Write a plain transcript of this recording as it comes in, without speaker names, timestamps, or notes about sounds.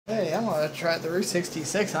Hey, I'm gonna try the Route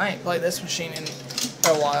 66. I ain't played this machine in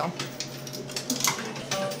a while.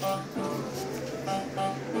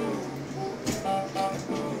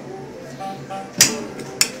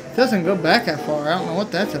 It doesn't go back that far. I don't know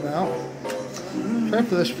what that's about. Try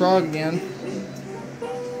for this frog again.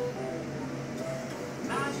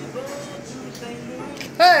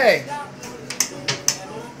 Hey!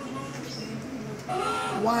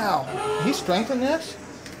 Wow. He strengthened this?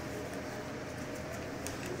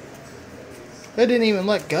 It didn't even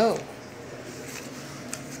let go.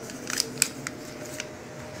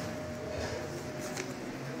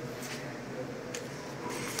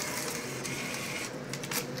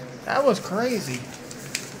 That was crazy.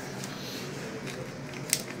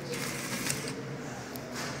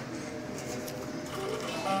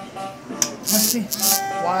 Let's see.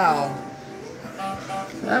 Wow.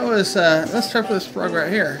 That was, let's try for this frog right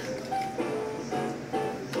here.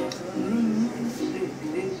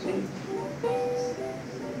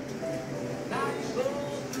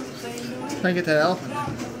 Try to get that elephant.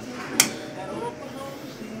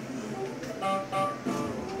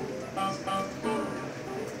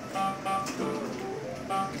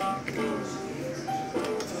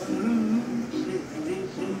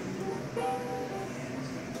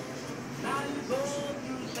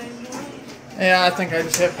 Yeah, I think I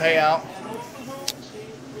just hit payout.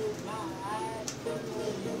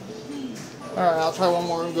 Alright, I'll try one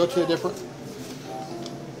more and go to a different.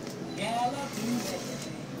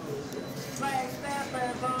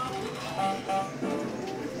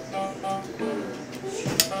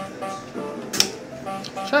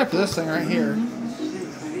 Try for this thing right here.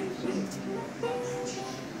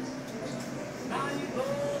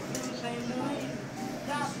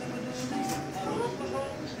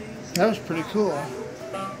 That was pretty cool.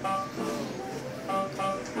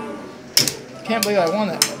 Can't believe I won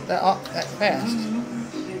that fast.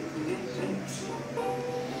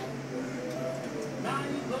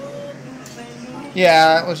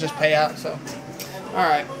 Yeah, it was just payout, so.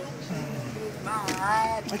 Alright.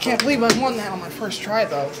 I can't believe I won that on my first try,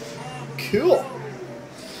 though. Cool.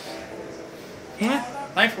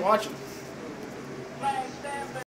 Thanks for watching.